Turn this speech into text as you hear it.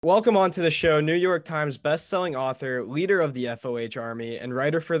Welcome onto the show, New York Times bestselling author, leader of the FOH Army, and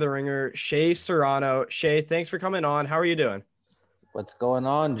writer for The Ringer, Shea Serrano. Shea, thanks for coming on. How are you doing? What's going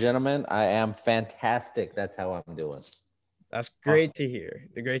on, gentlemen? I am fantastic. That's how I'm doing. That's great to hear.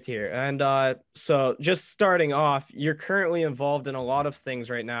 Great to hear. And so just starting off, you're currently involved in a lot of things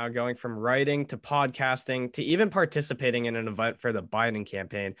right now, going from writing to podcasting to even participating in an event for the Biden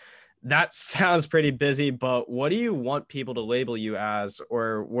campaign. That sounds pretty busy, but what do you want people to label you as,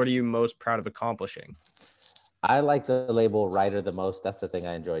 or what are you most proud of accomplishing? I like the label writer the most. That's the thing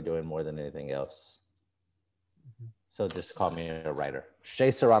I enjoy doing more than anything else. So just call me a writer.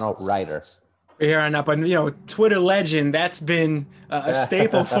 Shea Serrano, writer. Here on up, and Twitter legend. That's been a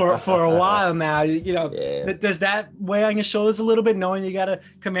staple for a while now. Does that weigh on your shoulders a little bit, knowing you got to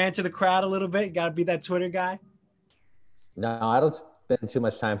command to the crowd a little bit? You got to be that Twitter guy. No, I don't spend too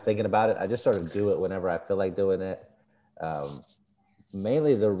much time thinking about it. I just sort of do it whenever I feel like doing it.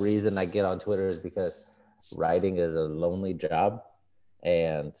 Mainly the reason I get on Twitter is because writing is a lonely job,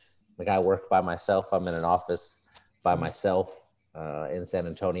 and like I work by myself. I'm in an office by myself in San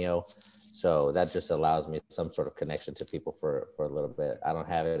Antonio. So that just allows me some sort of connection to people for a little bit. I don't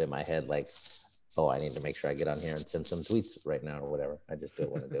have it in my head like, oh, I need to make sure I get on here and send some tweets right now or whatever. I just do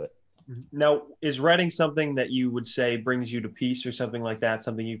it when I do it. Now, is writing something that you would say brings you to peace or something like that,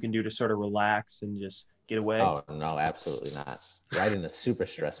 something you can do to sort of relax and just get away? Oh, no, absolutely not. Writing is super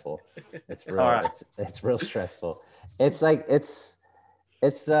stressful. It's real. It's real stressful. It's like, it's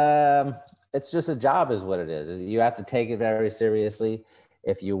just a job is what it is. You have to take it very seriously.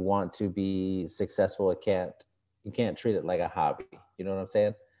 If you want to be successful, you can't treat it like a hobby. You know what I'm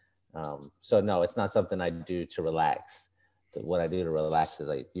saying? So no, it's not something I do to relax. What I do to relax is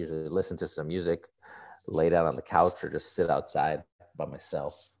I usually listen to some music, lay down on the couch, or just sit outside by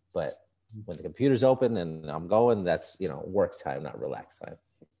myself. But when the computer's open and I'm going, that's, work time, not relax time.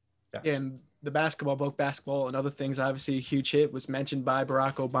 Yeah. And the basketball book, Basketball and Other Things, obviously a huge hit, was mentioned by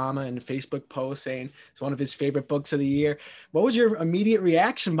Barack Obama in a Facebook post saying it's one of his favorite books of the year. What was your immediate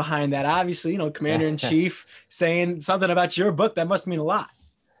reaction behind that? Obviously, Commander-in-Chief saying something about your book, that must mean a lot.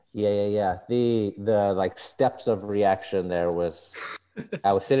 Yeah. The like steps of reaction there was,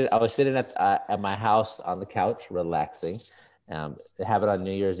 I was sitting at my house on the couch, relaxing. Have it on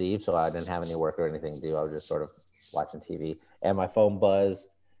New Year's Eve, so I didn't have any work or anything to do. I was just sort of watching TV, and my phone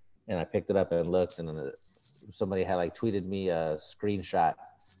buzzed. And I picked it up and looked, and then somebody had tweeted me a screenshot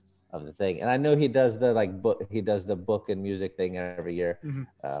of the thing. And I know he does the book and music thing every year. Mm-hmm.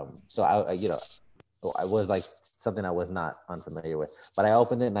 So I was something I was not unfamiliar with. But I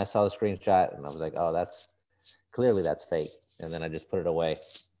opened it and I saw the screenshot, and I was like, oh, that's fake. And then I just put it away.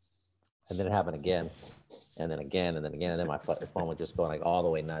 And then it happened again, and then again, and then again, and then my phone was just going all the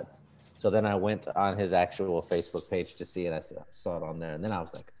way nuts. So then I went on his actual Facebook page to see it. I saw it on there, and then I was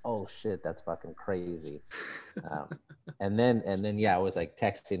like, "Oh shit, that's fucking crazy!" and then I was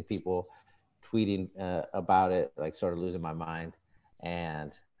texting people, tweeting about it, sort of losing my mind.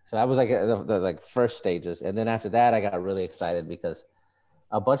 And so that was the first stages. And then after that, I got really excited because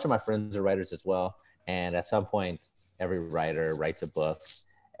a bunch of my friends are writers as well. And at some point, every writer writes a book.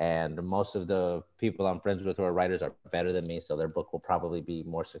 And most of the people I'm friends with who are writers are better than me. So their book will probably be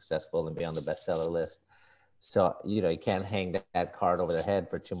more successful and be on the bestseller list. So, you can't hang that card over their head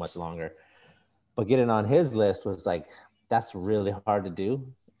for too much longer. But getting on his list was that's really hard to do.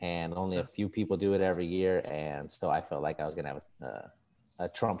 And only a few people do it every year. And so I felt like I was going to have a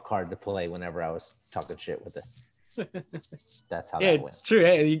trump card to play whenever I was talking shit with it. That's how that went. True.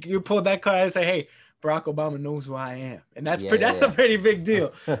 Hey, you pulled that card and say, hey, Barack Obama knows who I am. And that's a pretty big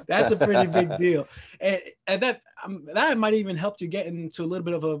deal. That's a pretty big deal. And that might even help you get into a little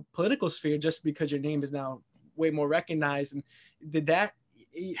bit of a political sphere just because your name is now way more recognized. And did that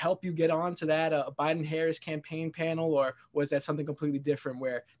help you get on to that Biden-Harris campaign panel, or was that something completely different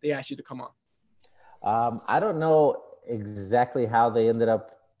where they asked you to come on? I don't know exactly how they ended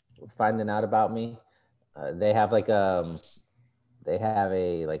up finding out about me. They have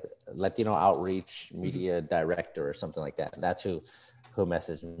a Latino outreach media director or something like that. That's who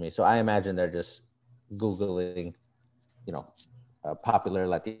messaged me. So I imagine they're just Googling, popular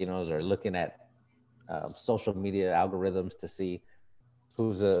Latinos, or looking at social media algorithms to see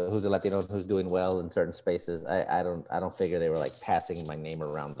who's a Latino, who's doing well in certain spaces. I don't figure they were passing my name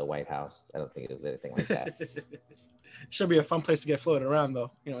around the White House. I don't think it was anything like that. Should be a fun place to get floated around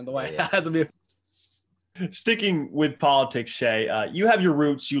though. In the White House would be. Sticking with politics, Shea, you have your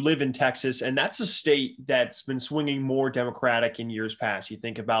roots. You live in Texas, and that's a state that's been swinging more Democratic in years past. You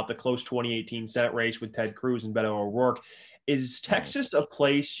think about the close 2018 Senate race with Ted Cruz and Beto O'Rourke. Is Texas a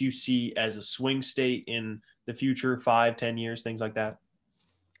place you see as a swing state in the future, 5-10 years, things like that?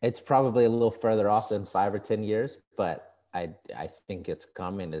 It's probably a little further off than 5 or 10 years, but I think it's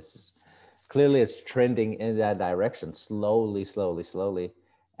coming. It's clearly it's trending in that direction slowly,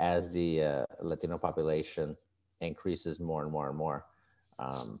 as the Latino population increases more and more and more.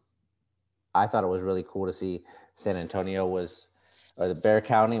 I thought it was really cool to see San Antonio or the Bexar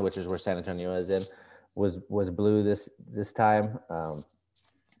County, which is where San Antonio is in, was blue this time.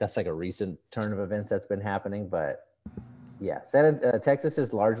 That's like a recent turn of events that's been happening, but yeah, Texas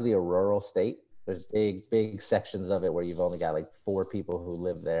is largely a rural state. There's big sections of it where you've only got like 4 people who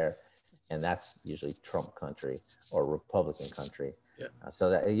live there, and that's usually Trump country or Republican country. Yeah. So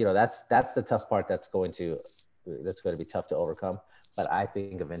that that's the tough part. That's going to be tough to overcome. But I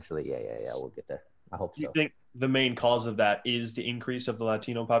think eventually, yeah, we'll get there. I hope so. You think the main cause of that is the increase of the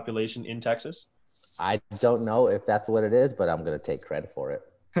Latino population in Texas? I don't know if that's what it is, but I'm going to take credit for it.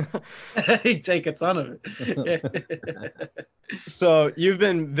 Take a ton of it. So you've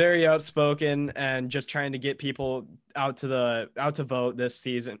been very outspoken and just trying to get people out to vote this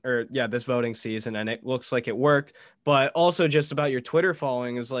season, or this voting season, and it looks like it worked. But also just about your Twitter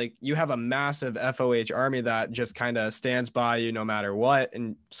following is like you have a massive FOH army that just kind of stands by you no matter what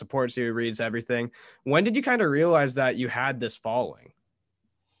and supports you, reads everything. When did you kind of realize that you had this following?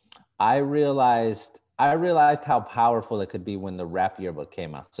 I realized how powerful it could be when the rap yearbook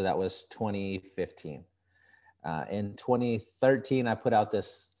came out. So that was 2015. In 2013, I put out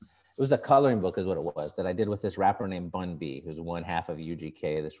this, it was a coloring book is what it was, that I did with this rapper named Bun B, who's one half of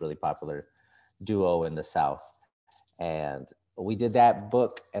UGK, this really popular duo in the South. And we did that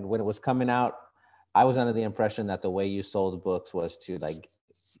book. And when it was coming out, I was under the impression that the way you sold books was to like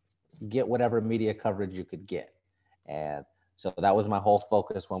get whatever media coverage you could get. And so that was my whole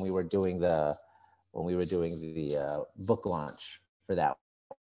focus when we were doing the book launch for that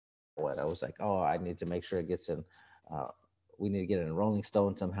one. I was like, oh, I need to make sure it gets in. We need to get it in Rolling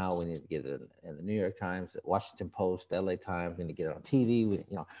Stone somehow. We need to get it in the New York Times, Washington Post, LA Times. We need to get it on TV.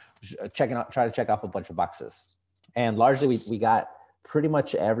 Try to check off a bunch of boxes. And largely, we got pretty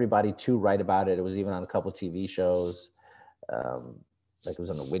much everybody to write about it. It was even on a couple TV shows. Like it was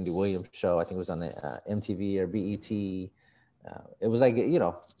on the Wendy Williams show. I think it was on the MTV or BET. It was like,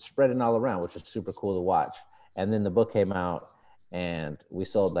 spreading all around, which was super cool to watch. And then the book came out and we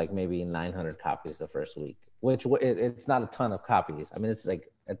sold like maybe 900 copies the first week, which it's not a ton of copies. I mean,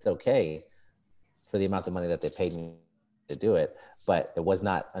 it's okay for the amount of money that they paid me to do it, but it was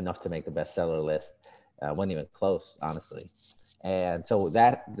not enough to make the bestseller list. Wasn't even close, honestly. And so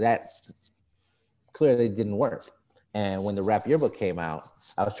that clearly didn't work. And when the rap yearbook came out,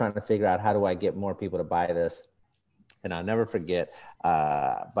 I was trying to figure out how do I get more people to buy this. And I'll never forget,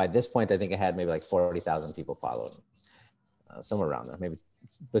 by this point, I think I had maybe like 40,000 people following, somewhere around there, maybe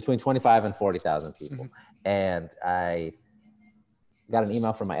between 25 and 40,000 people. Mm-hmm. And I got an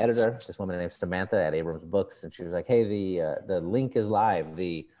email from my editor, this woman named Samantha at Abrams Books. And she was like, hey, the link is live.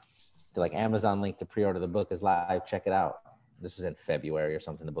 The like Amazon link to pre-order the book is live. Check it out. This was in February or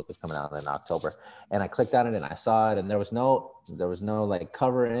something. The book was coming out in October. And I clicked on it and I saw it. And there was no like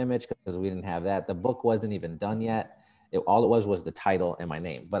cover image because we didn't have that. The book wasn't even done yet. All it was the title and my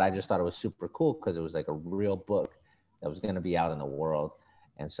name. But I just thought it was super cool because it was like a real book that was going to be out in the world.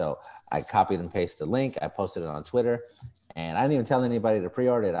 And so I copied and pasted the link. I posted it on Twitter. And I didn't even tell anybody to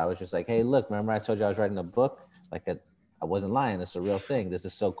pre-order it. I was just like, hey, look, remember I told you I was writing a book? Like I wasn't lying. This is a real thing. This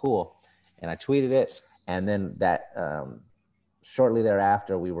is so cool. And I tweeted it. And then shortly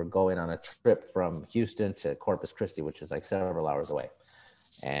thereafter, we were going on a trip from Houston to Corpus Christi, which is like several hours away.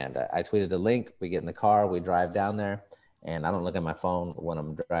 And I tweeted the link. We get in the car. We drive down there. And I don't look at my phone when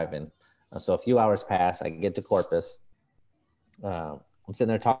I'm driving. So a few hours pass. I get to Corpus. I'm sitting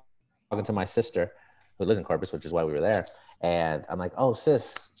there talking to my sister who lives in Corpus, which is why we were there. And I'm like, oh,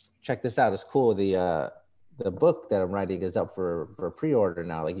 sis, check this out. It's cool. The book that I'm writing is up for pre-order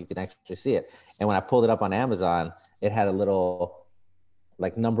now. Like you can actually see it. And when I pulled it up on Amazon, it had a little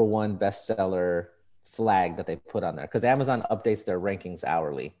like #1 bestseller flag that they put on there. Because Amazon updates their rankings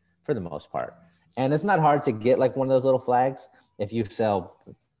hourly for the most part. And it's not hard to get like one of those little flags. If you sell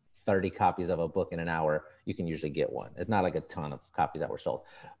 30 copies of a book in an hour, you can usually get one. It's not like a ton of copies that were sold.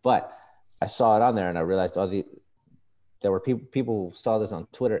 But I saw it on there and I realized there were people who saw this on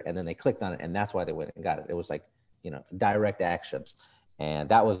Twitter and then they clicked on it and that's why they went and got it. It was like, direct action. And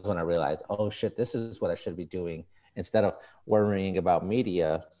that was when I realized, oh shit, this is what I should be doing. Instead of worrying about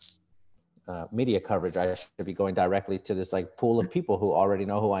media coverage, I should be going directly to this like pool of people who already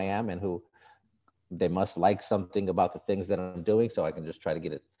know who I am and who they must like something about the things that I'm doing. So I can just try to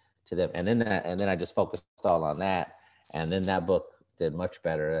get it to them. And then I just focused all on that. And then that book did much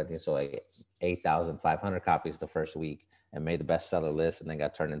better. I think so like 8,500 copies the first week. and made the bestseller list and then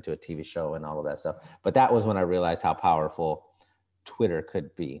got turned into a TV show and all of that stuff. But that was when I realized how powerful Twitter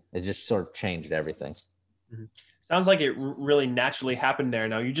could be. It just sort of changed everything. Mm-hmm. Sounds like it really naturally happened there.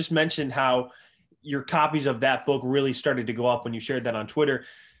 Now, you just mentioned how your copies of that book really started to go up when you shared that on Twitter.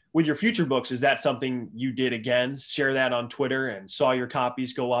 With your future books, is that something you did again, share that on Twitter and saw your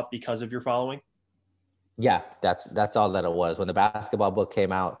copies go up because of your following? Yeah, that's all that it was. When the basketball book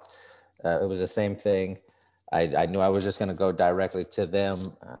came out, it was the same thing. I knew I was just going to go directly to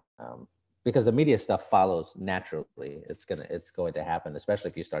them because the media stuff follows naturally. It's going to happen,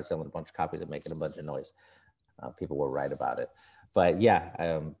 especially if you start selling a bunch of copies and making a bunch of noise. People will write about it. But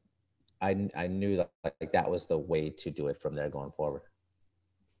yeah, I knew that that was the way to do it from there going forward.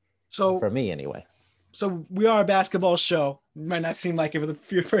 So for me, anyway. So we are a basketball show. It might not seem like it for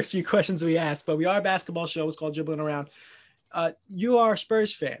the first few questions we asked, but we are a basketball show. It's called Dribblin Around. You are a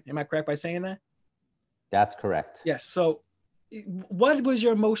Spurs fan. Am I correct by saying that? That's correct. Yes. So what was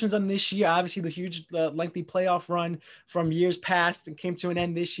your emotions on this year? Obviously, the huge lengthy playoff run from years past and came to an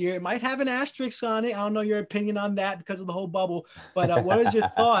end this year. It might have an asterisk on it. I don't know your opinion on that because of the whole bubble. But what is your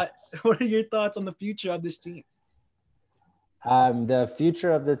thought? What are your thoughts on the future of this team? The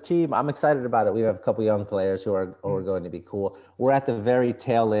future of the team, I'm excited about it. We have a couple young players who are going to be cool. We're at the very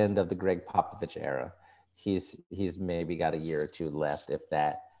tail end of the Greg Popovich era. He's maybe got a year or two left, if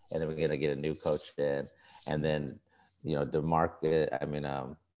that, and then we're gonna get a new coach in, and then DeMar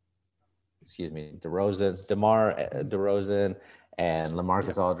DeRozan and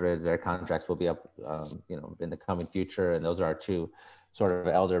LaMarcus Aldridge. Their contracts will be up, in the coming future, and those are our two sort of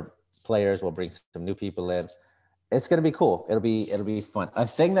elder players. We'll bring some new people in. It's going to be cool. It'll be fun. A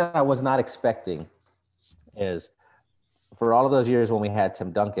thing that I was not expecting is for all of those years when we had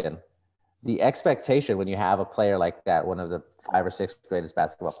Tim Duncan, the expectation when you have a player like that, one of the 5 or 6 greatest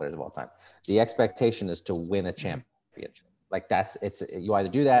basketball players of all time, the expectation is to win a championship. Like you either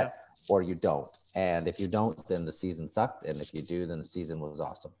do that or you don't. And if you don't, then the season sucked. And if you do, then the season was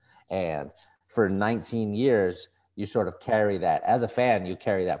awesome. And for 19 years, you sort of carry that as a fan, you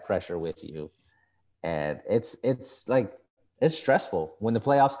carry that pressure with you. And it's stressful when the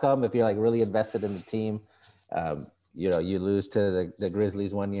playoffs come. If you're like really invested in the team, you lose to the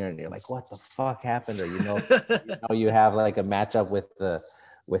Grizzlies one year and you're like, what the fuck happened? Or you have like a matchup with the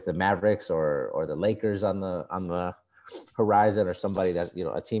Mavericks or the Lakers on the horizon, or somebody that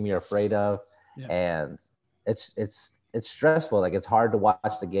a team you're afraid of. And it's stressful. Like it's hard to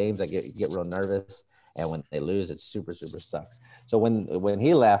watch the games. I get real nervous, and when they lose, it super sucks. So when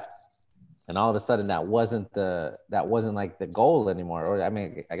he left, and all of a sudden that wasn't like the goal anymore. Or I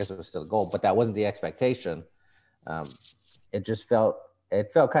mean, I guess it was still a goal, but that wasn't the expectation. It felt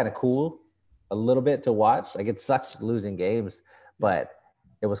kind of cool a little bit to watch. Like it sucks losing games, but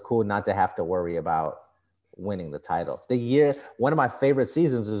it was cool not to have to worry about winning the title. One of my favorite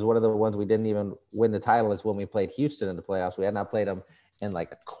seasons is one of the ones we didn't even win the title. Is when we played Houston in the playoffs. We had not played them in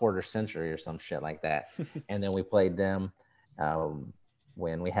like a quarter century or some shit like that. And then we played them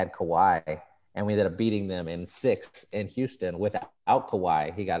when we had Kawhi, and we ended up beating them in 6 in Houston without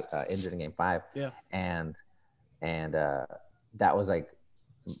Kawhi. He got injured in Game 5. Yeah. And that was like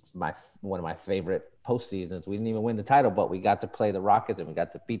one of my favorite postseasons. We didn't even win the title, but we got to play the Rockets and we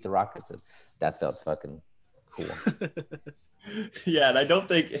got to beat the Rockets, and that felt fucking cool. Yeah, and I don't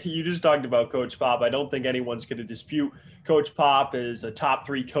think you just talked about Coach Pop. I don't think anyone's going to dispute Coach Pop is a top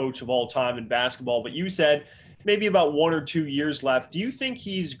 3 coach of all time in basketball, but you said maybe about 1 or 2 years left. Do you think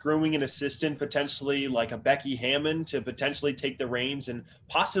he's grooming an assistant, potentially like a Becky Hammond, to potentially take the reins and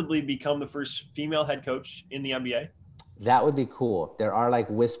possibly become the first female head coach in the NBA? That would be cool. There are like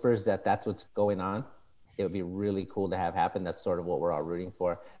whispers that that's what's going on. It would be really cool to have happen. That's sort of what we're all rooting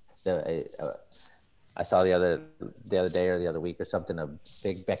for. I saw the other day or the other week or something, a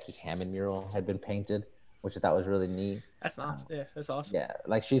big Becky Hammond mural had been painted, which I thought was really neat. That's awesome. Yeah, that's awesome. Yeah,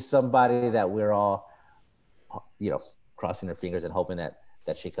 like she's somebody that we're all, crossing their fingers and hoping that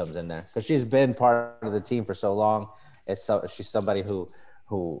she comes in there, because she's been part of the team for so long. She's somebody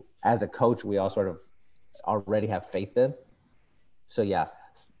who as a coach we all sort of already have faith in. So yeah,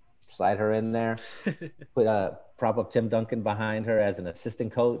 slide her in there, prop up Tim Duncan behind her as an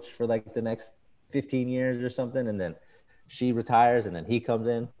assistant coach for like the next 15 years or something, and then she retires and then he comes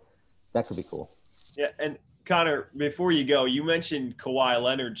in. That could be cool. Yeah, and Connor, before you go, you mentioned Kawhi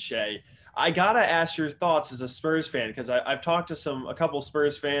Leonard, Shea. I gotta ask your thoughts as a Spurs fan, because I've talked to a couple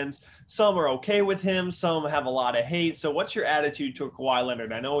Spurs fans. Some are okay with him, some have a lot of hate. So what's your attitude toward Kawhi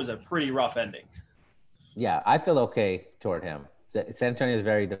Leonard? I know it was a pretty rough ending. Yeah, I feel okay toward him. San Antonio is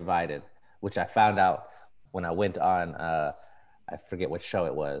very divided, which I found out when I went on, I forget which show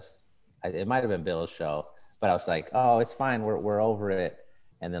it was. It might have been Bill's show, but I was like, oh, it's fine. We're over it.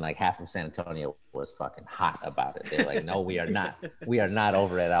 And then like half of San Antonio was fucking hot about it. They're like, no, we are not. We are not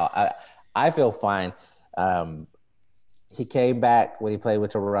over it. I feel fine. He came back when he played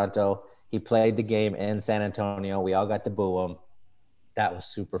with Toronto. He played the game in San Antonio. We all got to boo him. That was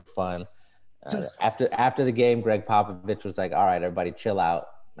super fun. After the game, Greg Popovich was like, all right, everybody chill out.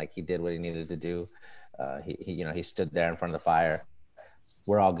 Like he did what he needed to do. He stood there in front of the fire.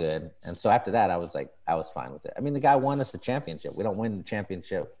 We're all good. And so after that, I was fine with it. I mean, the guy won us a championship. We don't win the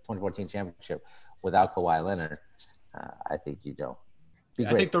championship, 2014 championship, without Kawhi Leonard. I think you don't.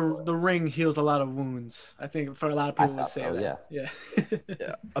 I think the ring heals a lot of wounds. I think for a lot of people would say that. Yeah.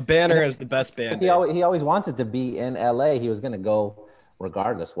 Yeah. A banner is the best band. He always wanted to be in LA. He was going to go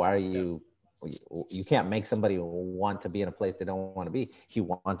regardless. Why are you? You can't make somebody want to be in a place they don't want to be. He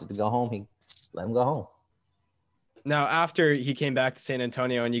wanted to go home. Let him go home. Now, after he came back to San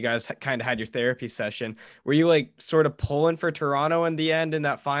Antonio and you guys kind of had your therapy session, were you like sort of pulling for Toronto in the end in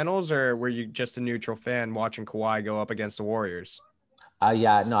that finals, or were you just a neutral fan watching Kawhi go up against the Warriors? I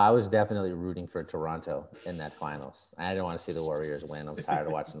was definitely rooting for Toronto in that finals. I didn't want to see the Warriors win. I'm tired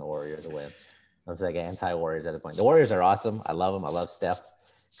of watching the Warriors win. I was like anti-Warriors at the point. The Warriors are awesome. I love them. I love Steph,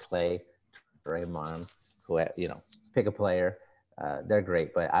 Clay, Draymond, pick a player. They're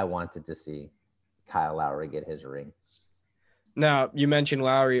great, but I wanted to see Kyle Lowry get his ring. Now, you mentioned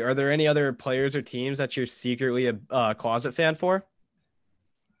Lowry. Are there any other players or teams that you're secretly a closet fan for?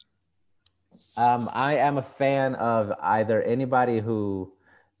 I am a fan of either anybody who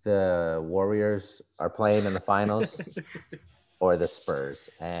the Warriors are playing in the finals or the Spurs.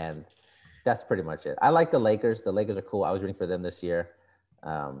 And that's pretty much it. I like the Lakers. The Lakers are cool. I was rooting for them this year.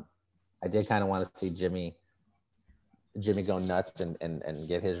 I did kind of want to see Jimmy go nuts and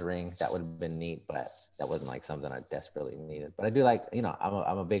get his ring. That would have been neat, but that wasn't like something I desperately needed. But I do like,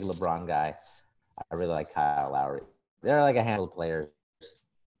 I'm a big LeBron guy. I really like Kyle Lowry. There are like a handful of players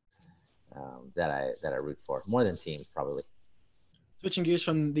that I root for, more than teams probably. Switching gears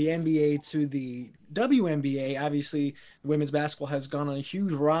from the NBA to the WNBA, obviously women's basketball has gone on a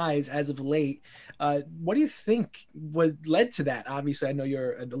huge rise as of late. What do you think led to that? Obviously, I know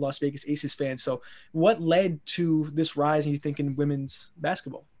you're a Las Vegas Aces fan, so what led to this rise, and you think, in women's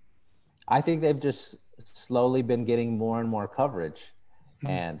basketball? I think they've just slowly been getting more and more coverage,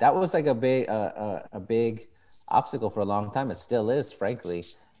 and that was like a big obstacle for a long time. It still is, frankly.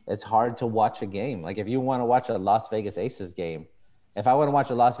 It's hard to watch a game. Like if you want to watch a Las Vegas Aces game, if I want to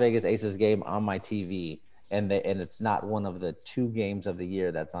watch a Las Vegas Aces game on my TV and it's not one of the 2 games of the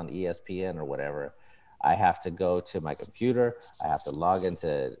year that's on ESPN or whatever, I have to go to my computer. I have to log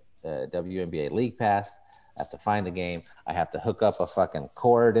into WNBA League Pass. I have to find the game. I have to hook up a fucking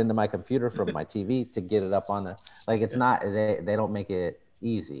cord into my computer from my TV to get it up on there. Like it's not, they don't make it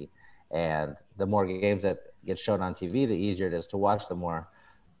easy. And the more games that get shown on TV, the easier it is to watch, the more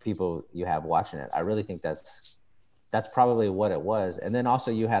people you have watching it. I really think that's probably what it was. And then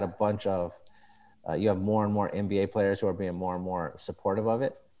also you had a bunch of you have more and more NBA players who are being more and more supportive of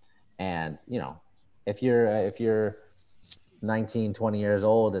it. And if you're 19, 20 years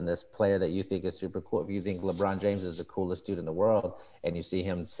old and this player that you think is super cool, if you think LeBron James is the coolest dude in the world and you see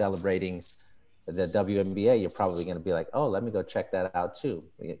him celebrating the WNBA, you're probably going to be like, oh, let me go check that out too.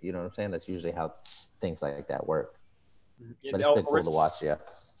 You know what I'm saying? That's usually how things like that work. But it's been cool to watch, yeah.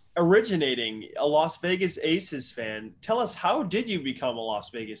 Originating a Las Vegas Aces fan, tell us, how did you become a Las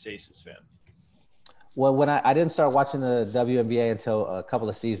Vegas Aces fan? Well, when I didn't start watching the WNBA until a couple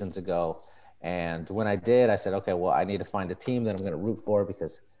of seasons ago. And when I did, I said, okay, well, I need to find a team that I'm going to root for,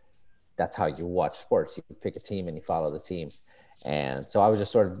 because that's how you watch sports. You pick a team and you follow the team. And so I was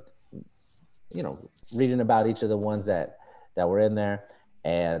just sort of, reading about each of the ones that were in there.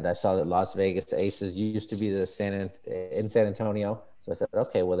 And I saw that Las Vegas Aces used to be in San Antonio. So I said,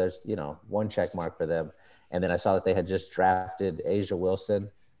 okay, well, there's, one check mark for them. And then I saw that they had just drafted Asia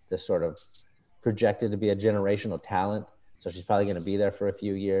Wilson, this sort of projected to be a generational talent. So she's probably going to be there for a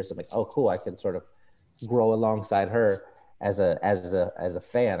few years. I'm like, oh, cool. I can sort of grow alongside her as a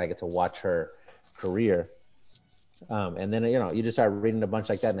fan. I get to watch her career. And then, you just start reading a bunch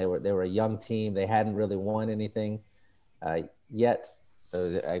like that. And they were a young team. They hadn't really won anything yet.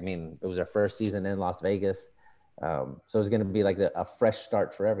 It was their first season in Las Vegas. So it was going to be like a fresh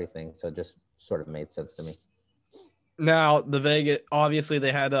start for everything. So it just sort of made sense to me. Now, the Vegas, obviously,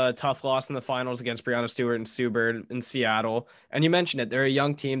 they had a tough loss in the finals against Breanna Stewart and Sue Bird in Seattle. And you mentioned it. They're a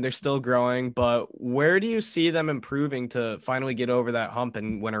young team. They're still growing. But where do you see them improving to finally get over that hump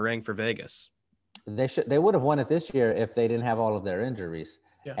and win a ring for Vegas? They would have won it this year if they didn't have all of their injuries.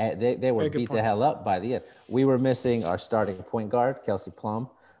 Yeah. And they were beat the hell up by the end. We were missing our starting point guard, Kelsey Plum.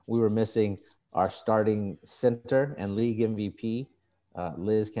 We were missing our starting center and league MVP,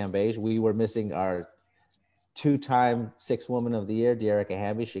 Liz Cambage. We were missing our 2-time Six Woman of the Year, Dearica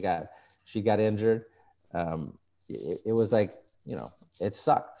Hamby. She got injured. It was like, it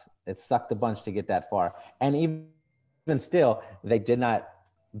sucked. It sucked a bunch to get that far. And even still, they did not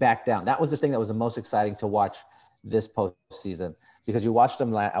back down. That was the thing that was the most exciting to watch this postseason, because you watched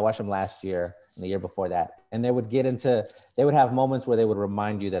them. I watched them last year and the year before that, and they would have moments where they would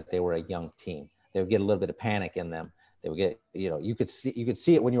remind you that they were a young team. They would get a little bit of panic in them. They would get, you could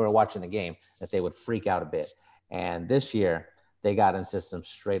see it when you were watching the game, that they would freak out a bit. And this year they got into some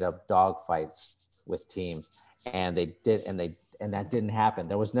straight up dog fights with teams, and that didn't happen.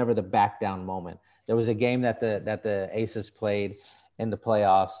 There was never the back down moment. There was a game that the Aces played in the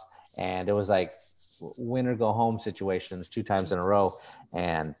playoffs, and it was like win or go home situations 2 times in a row.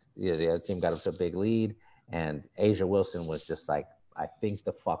 And the other team got up to a big lead, and Asia Wilson was just like, I think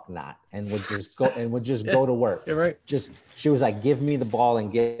the fuck not, and would just go to work. You're right. She was like, give me the ball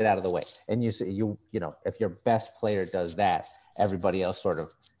and get out of the way. And you if your best player does that, everybody else sort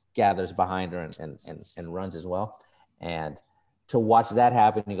of gathers behind her and runs as well. And to watch that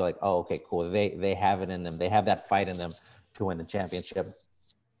happen, you go like, oh, okay, cool. They have it in them. They have that fight in them to win the championship.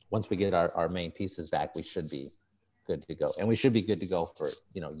 Once we get our main pieces back, we should be good to go. And we should be good to go for,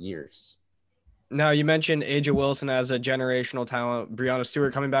 years. Now, you mentioned Aja Wilson as a generational talent, Breanna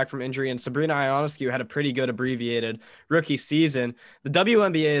Stewart coming back from injury, and Sabrina Ionescu had a pretty good abbreviated rookie season. The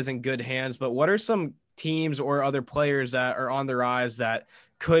WNBA is in good hands, but what are some teams or other players that are on the rise that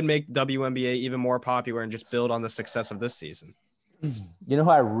could make the WNBA even more popular and just build on the success of this season? You know who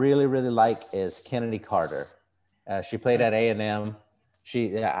I really, really like is Kennedy Carter. She played at A&M.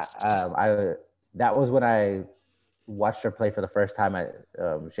 That was when I watched her play for the first time.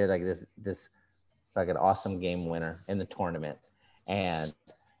 She had like this like an awesome game winner in the tournament. And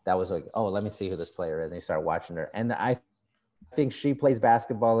that was like, oh, let me see who this player is. And you start watching her. And I think she plays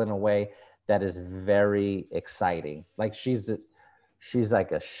basketball in a way that is very exciting. Like she's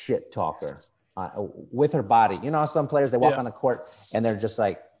like a shit talker with her body. Some players, they walk on the court and they're just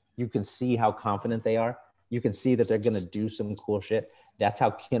like, you can see how confident they are. You can see that they're going to do some cool shit. That's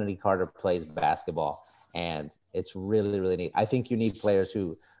how Kennedy Carter plays basketball. And it's really, really neat. I think you need players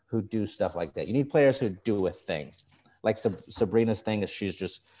who do stuff like that. You need players who do a thing. Like Sabrina's thing is she's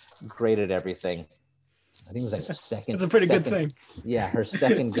just great at everything. I think it was like second. That's a pretty good thing. Yeah, her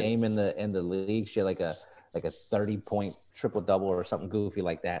second game in the league, she had like a 30-point triple-double or something goofy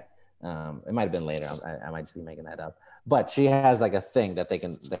like that. It might have been later. I might just be making that up. But she has like a thing that they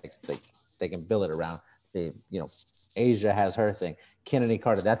can build it around. Asia has her thing. Kennedy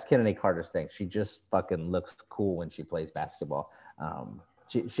Carter, that's Kennedy Carter's thing. She just fucking looks cool when she plays basketball.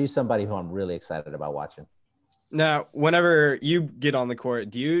 She's somebody who I'm really excited about watching. Now, whenever you get on the court,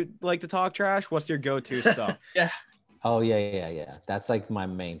 do you like to talk trash? What's your go-to stuff? Yeah. Oh, yeah. That's like my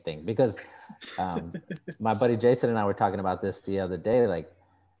main thing, because my buddy Jason and I were talking about this the other day. Like,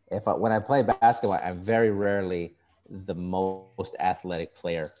 when I play basketball, I'm very rarely the most athletic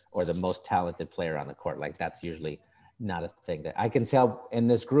player or the most talented player on the court. Like, that's usually not a thing that I can tell in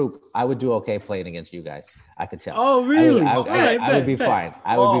this group. I would do okay playing against you guys. I could tell. Oh, really? I would be fine.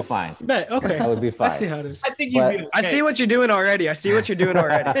 I would be fine. Okay. I would be fine. I see how it is. I think you'd be okay. I see what you're doing already.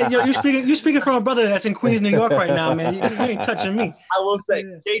 Hey, yo, you're speaking from a brother that's in Queens, New York right now, man. You ain't touching me. I will say,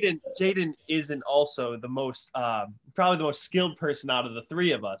 Jayden isn't also the most, probably the most skilled person out of the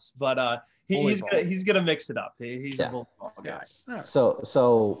three of us, but he's gonna mix it up. He's a ball guy. Right.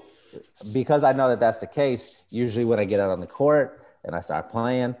 So because I know that that's the case, usually when I get out on the court and I start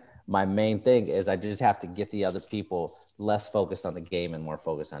playing, my main thing is I just have to get the other people less focused on the game and more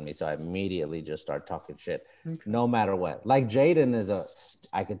focused on me. So I immediately just start talking shit, no matter what. Like Jayden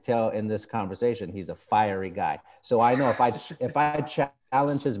I could tell in this conversation, he's a fiery guy. So I know if I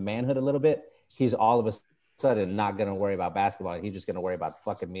challenge his manhood a little bit, he's all of a sudden not going to worry about basketball. He's just going to worry about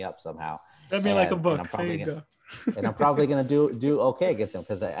fucking me up somehow. That'd be like a book. There you go. And I'm probably going to do okay against him,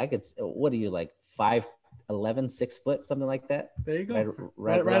 because I could, what are you, like 5'11", 6 foot, something like that? There you go.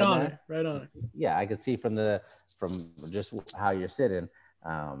 Right on it. Yeah, I could see from just how you're sitting.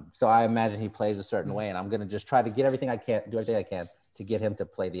 So I imagine he plays a certain way, and I'm going to just try to do everything I can to get him to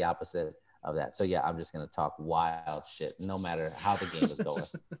play the opposite of that. So yeah, I'm just going to talk wild shit, no matter how the game is going.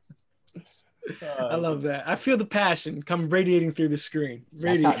 I love that. I feel the passion come radiating through the screen.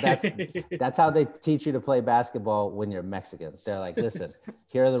 That's how they teach you to play basketball when you're Mexican. They're like, listen,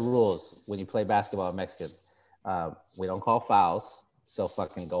 here are the rules when you play basketball with Mexicans. We don't call fouls, so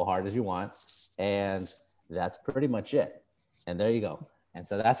fucking go hard as you want. And that's pretty much it. And there you go. And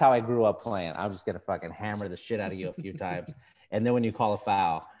so that's how I grew up playing. I'm just going to fucking hammer the shit out of you a few times. And then when you call a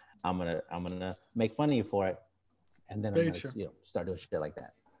foul, I'm gonna make fun of you for it, and then Very I'm gonna true. start doing shit like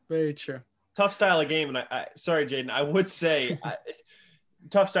that. Very true. Tough style of game, and I sorry, Jayden, I would say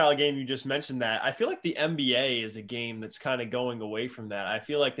tough style of game. You just mentioned that. I feel like the NBA is a game that's kind of going away from that. I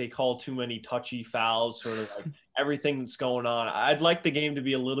feel like they call too many touchy fouls, sort of like everything that's going on. I'd like the game to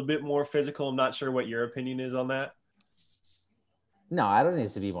be a little bit more physical. I'm not sure what your opinion is on that. No, I don't need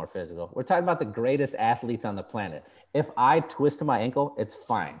it to be more physical. We're talking about the greatest athletes on the planet. If I twist my ankle, it's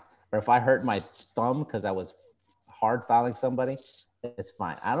fine. Or if I hurt my thumb because I was hard fouling somebody, it's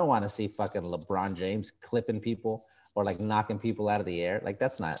fine. I don't want to see fucking LeBron James clipping people or like knocking people out of the air. Like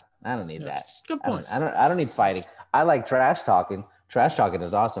that's not. I don't need that. Good point. I don't need fighting. I like trash talking. Trash talking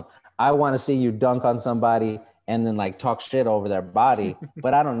is awesome. I want to see you dunk on somebody and then like talk shit over their body,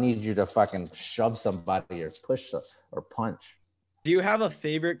 but I don't need you to fucking shove somebody or push or punch. Do you have a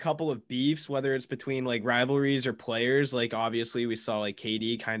favorite couple of beefs, whether it's between like rivalries or players? Like obviously we saw like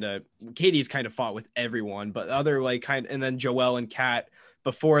KD's kind of fought with everyone, but other like and then Joel and Kat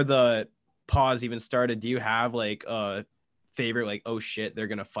before the pause even started. Do you have like a favorite like oh shit they're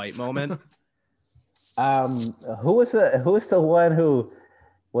gonna fight moment? Who was the one who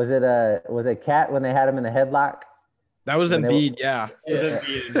was it Kat when they had him in the headlock? That was Embiid, yeah.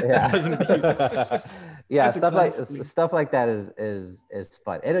 That was Embiid. Yeah, stuff like that is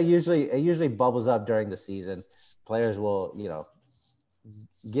fun. It usually bubbles up during the season. Players will,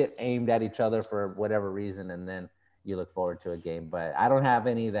 get aimed at each other for whatever reason, and then you look forward to a game. But I don't have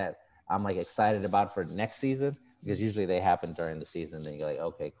any that I'm like excited about for next season because usually they happen during the season. Then you're like,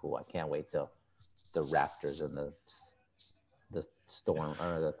 okay, cool. I can't wait till the Raptors and the Storm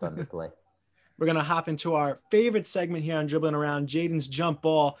or the Thunder play. We're going to hop into our favorite segment here on Dribbling Around, Jayden's Jump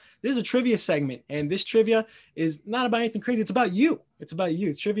Ball. This is a trivia segment, and this trivia is not about anything crazy. It's about you. It's about you.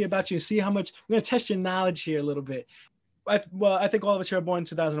 It's trivia about you. See how much – we're going to test your knowledge here a little bit. I think all of us here are born in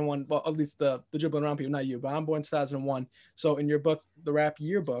 2001. Well, at least the Dribbling Around people, not you, but I'm born in 2001. So in your book, the rap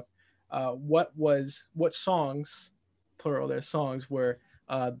yearbook, what songs, plural, their songs, were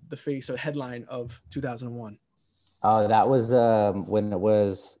the face or headline of 2001? Oh, that was when it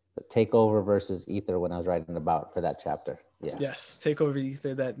was – Takeover versus Ether when I was writing about for that chapter. Yeah. Yes, Takeover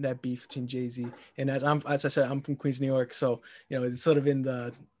Ether, that beef between Jay-Z. And as I said, I'm from Queens, New York, so it's sort of in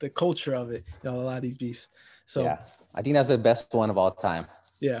the culture of it, a lot of these beefs. So yeah, I think that's the best one of all time.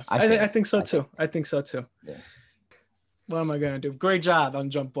 Yeah, I think so too. I think so too. Yeah. What am I gonna do? Great job on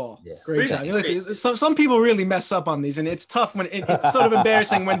Jump Ball. Yeah. Great job. Listen, some people really mess up on these, and it's tough when it's sort of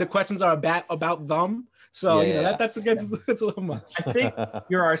embarrassing when the questions are about them. So that's a little much. I think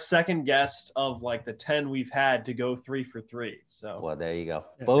you're our second guest of like the 10 we've had to go 3 for 3. So well, there you go.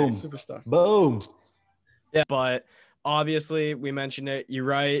 Yeah, boom, superstar. Boom. Yeah, but obviously we mentioned it. You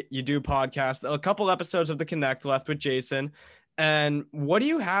write, you do podcasts. A couple episodes of The Connect left with Jason. And what do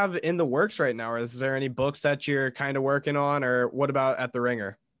you have in the works right now? Or is there any books that you're kind of working on, or what about at the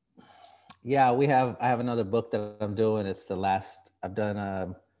Ringer? Yeah, I have another book that I'm doing. It's the last. I've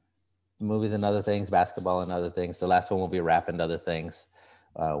done movies and other things, basketball and other things. The last one will be rap and other things.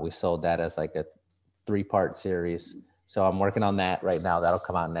 We sold that as like a 3-part series. So I'm working on that right now. That'll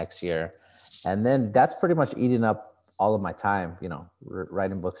come out next year. And then that's pretty much eating up all of my time.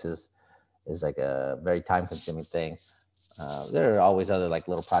 Writing books is like a very time consuming thing. There are always other like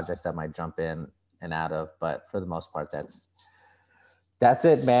little projects that might jump in and out of, but for the most part, that's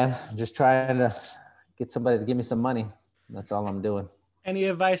it, man. Just trying to get somebody to give me some money. That's all I'm doing. Any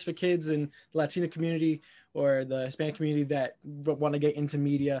advice for kids in the Latino community or the Hispanic community that want to get into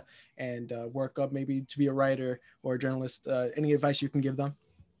media and work up maybe to be a writer or a journalist? Any advice you can give them?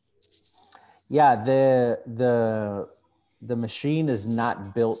 Yeah, the machine is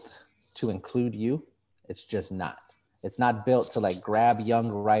not built to include you. It's just not. It's not built to like grab young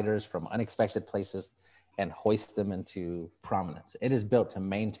writers from unexpected places and hoist them into prominence. It is built to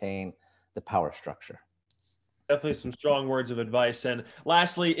maintain the power structure. Definitely some strong words of advice. And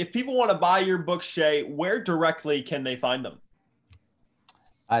lastly, if people want to buy your book, Shea, where directly can they find them?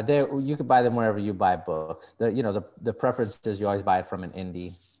 You can buy them wherever you buy books. The preference is you always buy it from an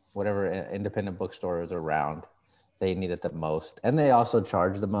indie, whatever independent bookstore is around. They need it the most. And they also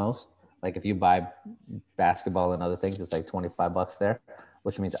charge the most. Like if you buy basketball and other things, it's like $25 there,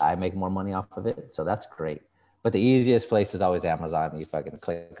 which means I make more money off of it. So that's great. But the easiest place is always Amazon. You fucking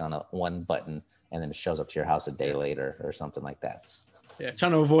click on one button and then it shows up to your house a day later or something like that. Yeah,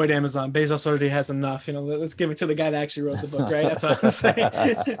 trying to avoid Amazon. Bezos already has enough. Let's give it to the guy that actually wrote the book, right? That's what I'm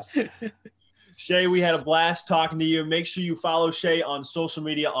saying. Shea, we had a blast talking to you. Make sure you follow Shea on social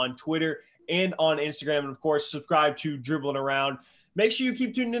media, on Twitter and on Instagram. And, of course, subscribe to Dribbling Around. Make sure you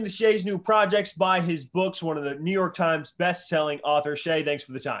keep tuning into Shea's new projects. Buy his books, one of the New York Times best-selling authors. Shea, thanks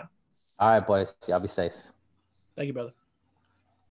for the time. All right, boys. Y'all be safe. Thank you, brother.